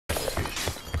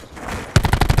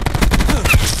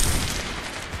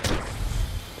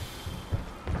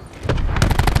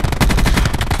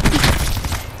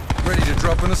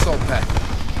assault pack.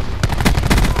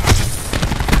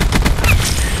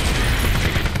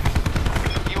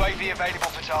 UAV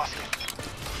available for tasking.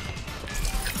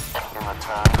 In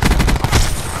return.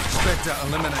 Spectre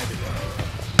eliminated.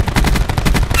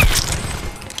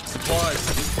 Supplies.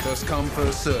 First come,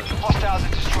 first serve. Hostiles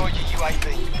have destroyed your UAV.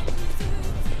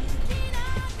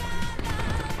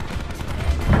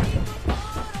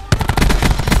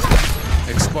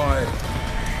 Expired.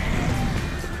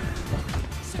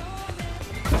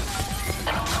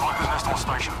 Swagg nest on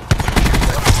station.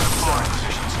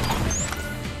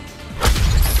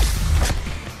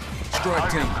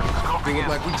 Strike team. Do it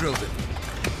like we drilled it.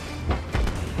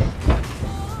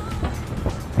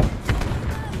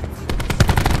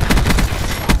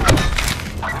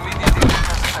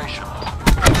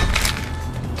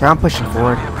 Okay, I'm pushing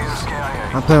forward.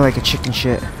 I'm playing like a chicken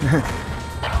shit.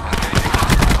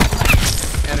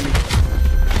 Enemy.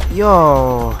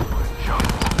 Yo.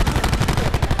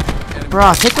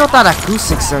 Bro, take out that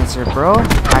acoustic sensor, bro.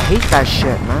 I hate that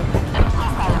shit, man.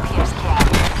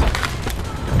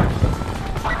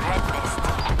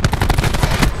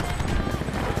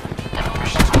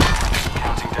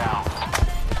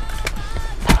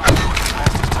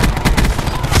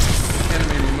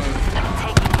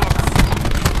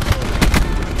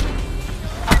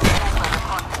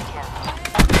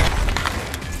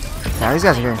 Yeah, these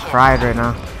guys are getting fried right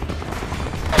now.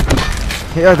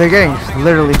 Yo, they're getting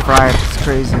literally fried. It's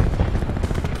crazy.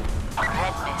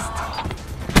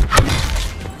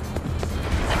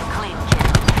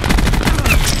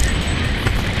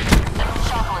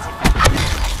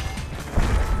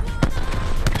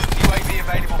 UAV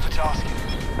available for tasking.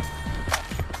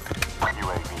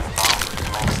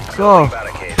 Go.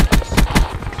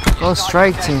 Go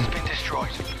strike team. Has been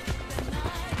destroyed.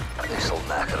 This'll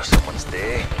knacker someone's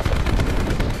day.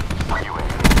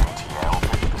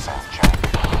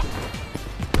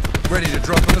 Ready to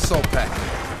drop an assault pack.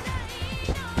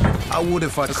 I would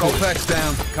if I could. Assault pack's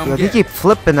down. Come Yo, they get. keep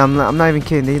flipping. I'm not even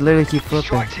kidding. They literally keep flipping.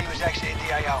 Strike team has exited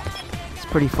the AO. It's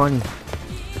pretty funny.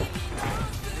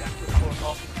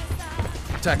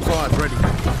 Attack 5 ready.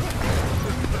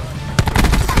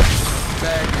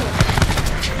 Bag.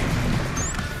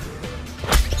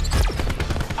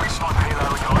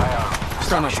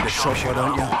 Try not to get shot, why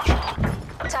don't you?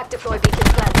 Attack deploy beacon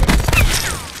planted.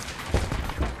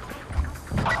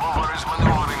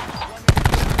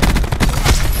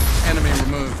 Enemy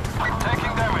removed.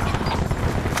 Taking damage.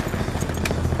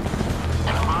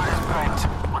 Fire is bent.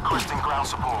 Requesting ground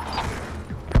support.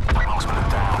 Marksman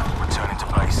down. Returning to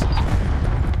base.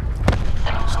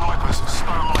 Snipers,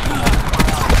 stone.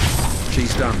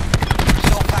 She's done.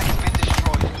 Assault pack has been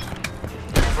destroyed.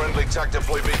 Friendly TAC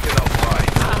deploy beacon offline.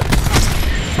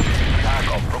 TAC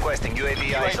off, requesting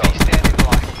UAV eyes UAV on. standing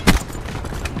by.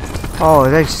 Oh,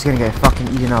 they're just gonna get fucking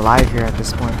eaten alive here at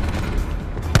this point.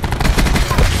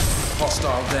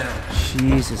 Hostile down.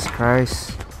 Jesus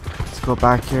Christ. Let's go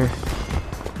back here.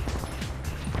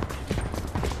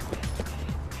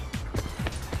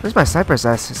 Where's my sniper's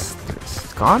ass?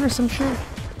 It's gone or some shit?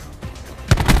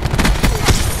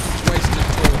 Wasted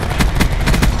full.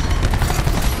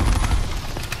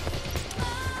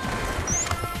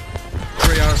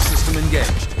 Triage system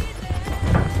engaged.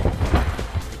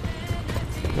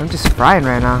 I'm just frying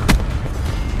right now.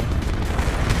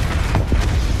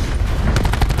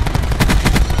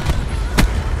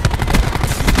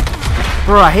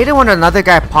 Bro, I hate it when another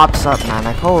guy pops up, man.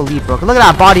 Like, holy bro. Look at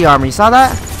that body armor. You saw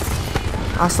that?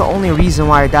 That's the only reason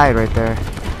why I died right there.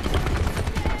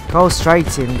 Go, strike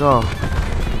team. Go.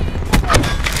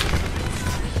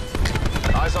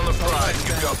 Eyes on the prize,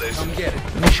 you got this. Come get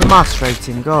it. Mission Moss, strike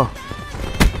team. Go.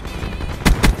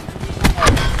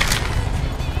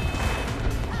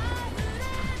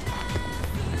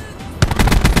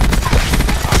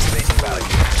 Activating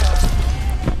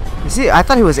barricade. You see, I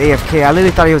thought he was AFK. I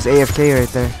literally thought he was AFK right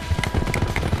there.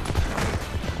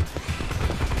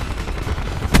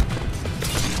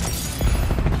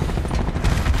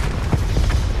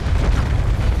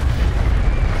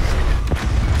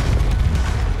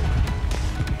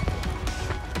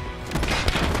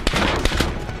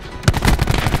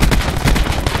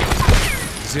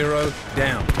 Zero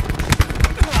down.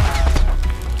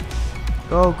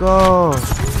 Go, go.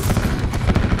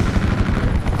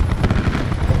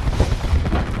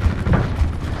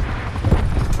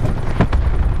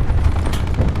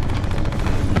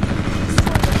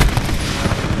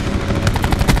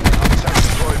 TAC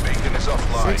deploy beacon is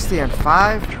offline. 60 and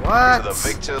 5? What? To the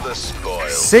victor, the spoil.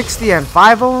 60 and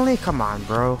 5 only? Come on,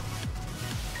 bro.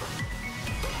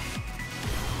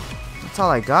 That's all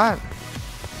I got.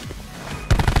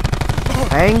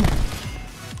 Bang.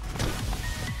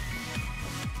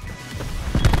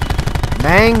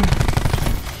 Bang.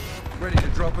 Ready to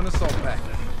drop an assault pack.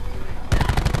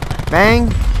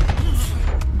 Bang.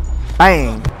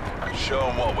 Bang. Show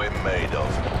them what we're made of.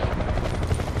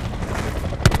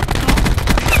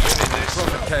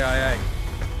 Profit KIA.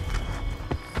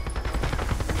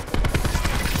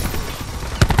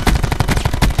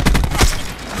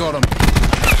 Got him.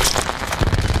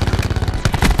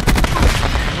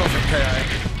 Profit KIA.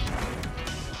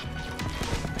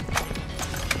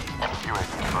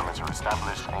 UAV perimeter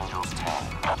established. Angels 10.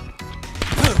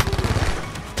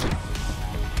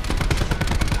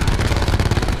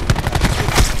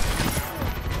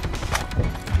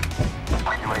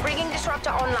 Bringing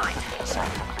disruptor online.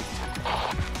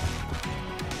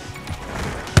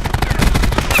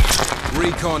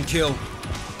 Recon kill.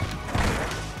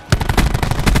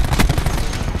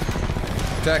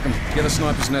 Attack him. Get a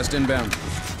sniper's nest inbound.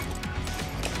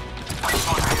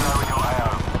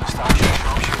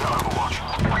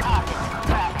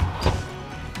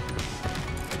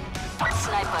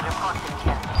 Sniper reported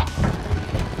kill.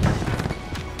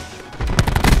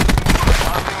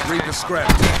 Reaper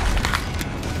scrapped.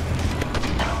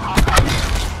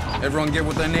 Everyone get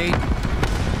what they need?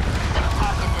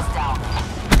 Target is down.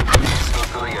 Still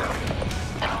going out.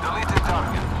 Deleted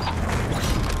target.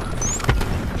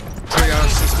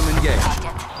 Triage system engaged.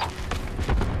 Target.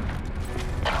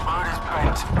 Bird is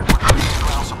bent. Requesting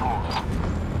ground support.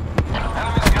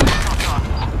 Enemies getting shot on.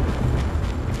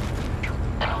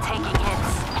 Taking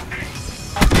hits.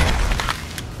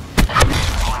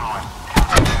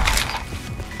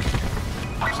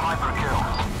 Sniper kill.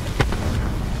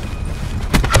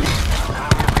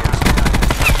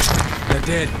 They're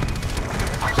dead.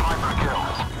 Sniper kill.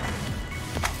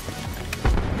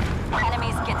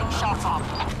 Enemies getting shot on.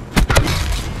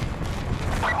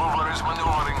 Mover is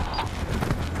maneuvering.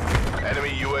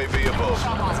 Enemy UAV above.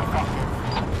 Shot was effective.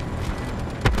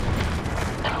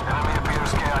 Enemy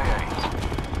appears KIA.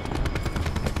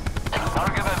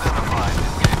 Target identified.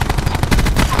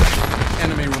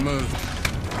 Enemy removed.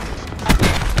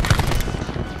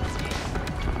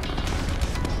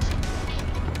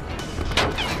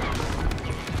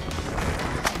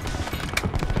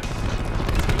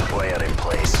 Player in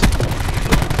place.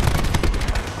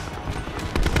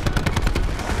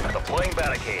 Deploying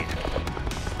barricade.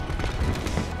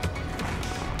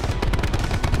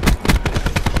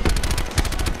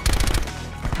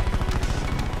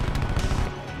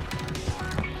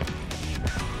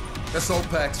 Assault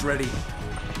pack's ready.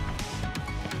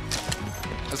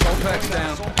 Assault pack's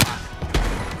down.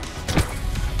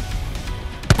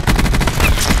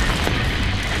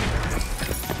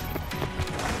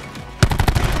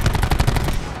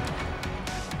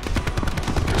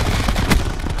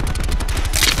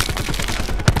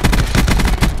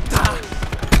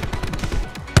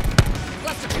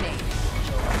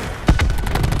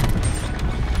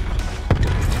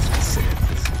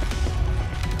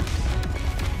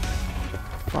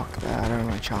 Fuck that. I don't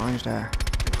want to challenge that.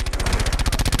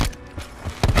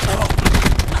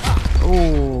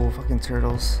 Oh, fucking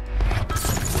turtles.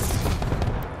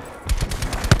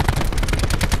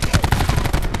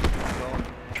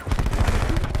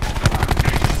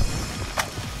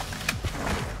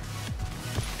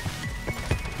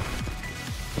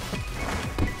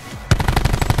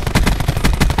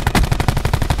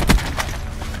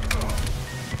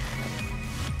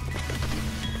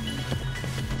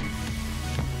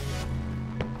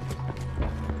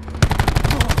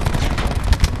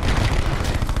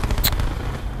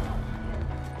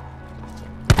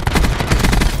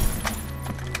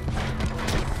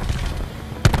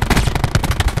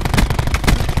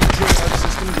 Triage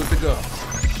system good to go.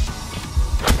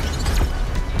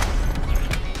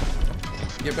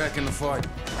 Get back in the fight.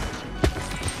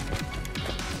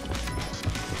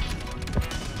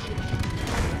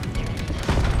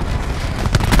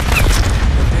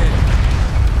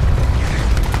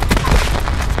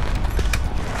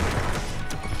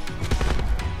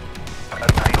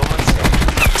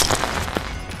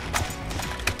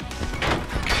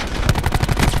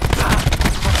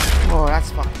 Oh,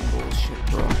 that's fucking bullshit,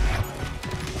 bro.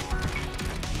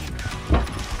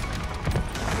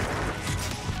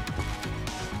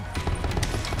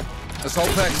 Assault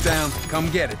pack's down. Come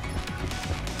get it.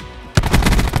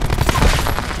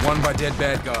 One by dead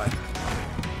bad guy.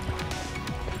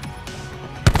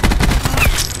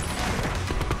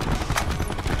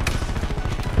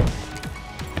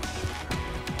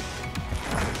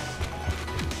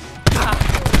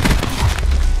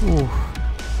 Ooh.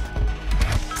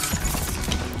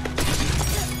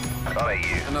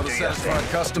 Another satisfied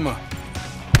customer.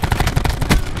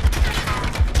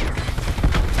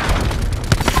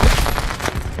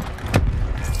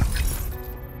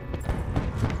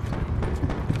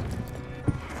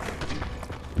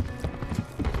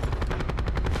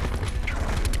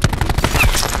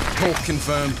 Talk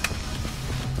confirmed.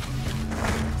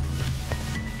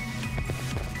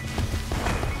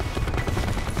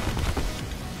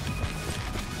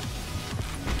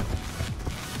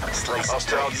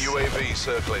 Hostile UAV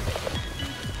circling.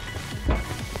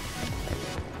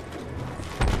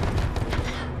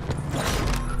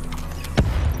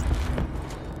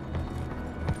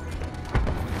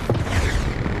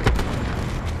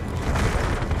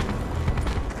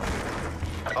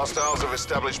 Hostiles have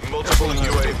established multiple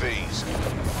UAVs.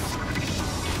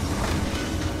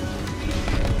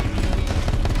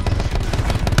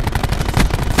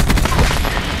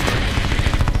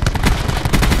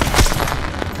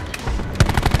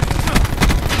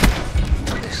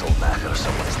 This'll matter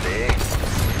someone's day.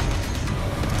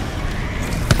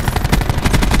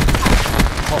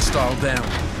 Hostile down.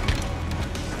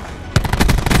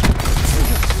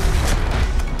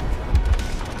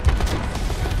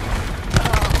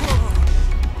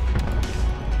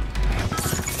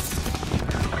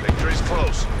 Victory's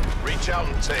close. Reach out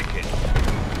and take it.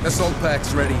 Assault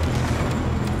pack's ready.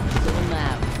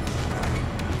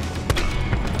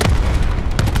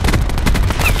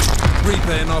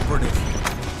 Reaper inoperative.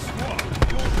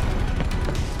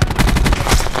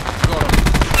 Got him.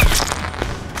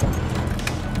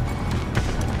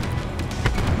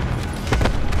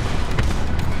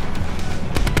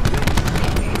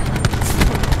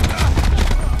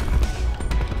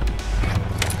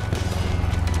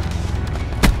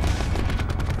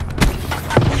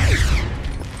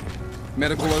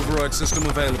 Medical override system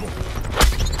available.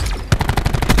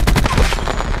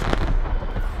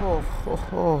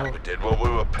 We did what we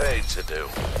were paid to do.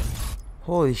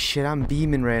 Holy shit, I'm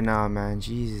beaming right now, man.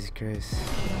 Jesus Christ.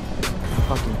 I'm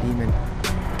fucking beaming.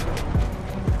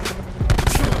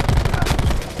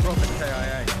 Dropping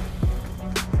KIA.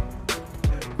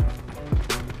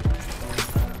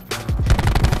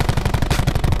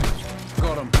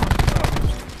 Got him.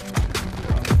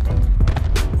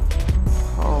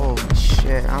 Holy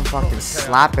shit, I'm fucking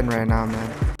slapping right now, man.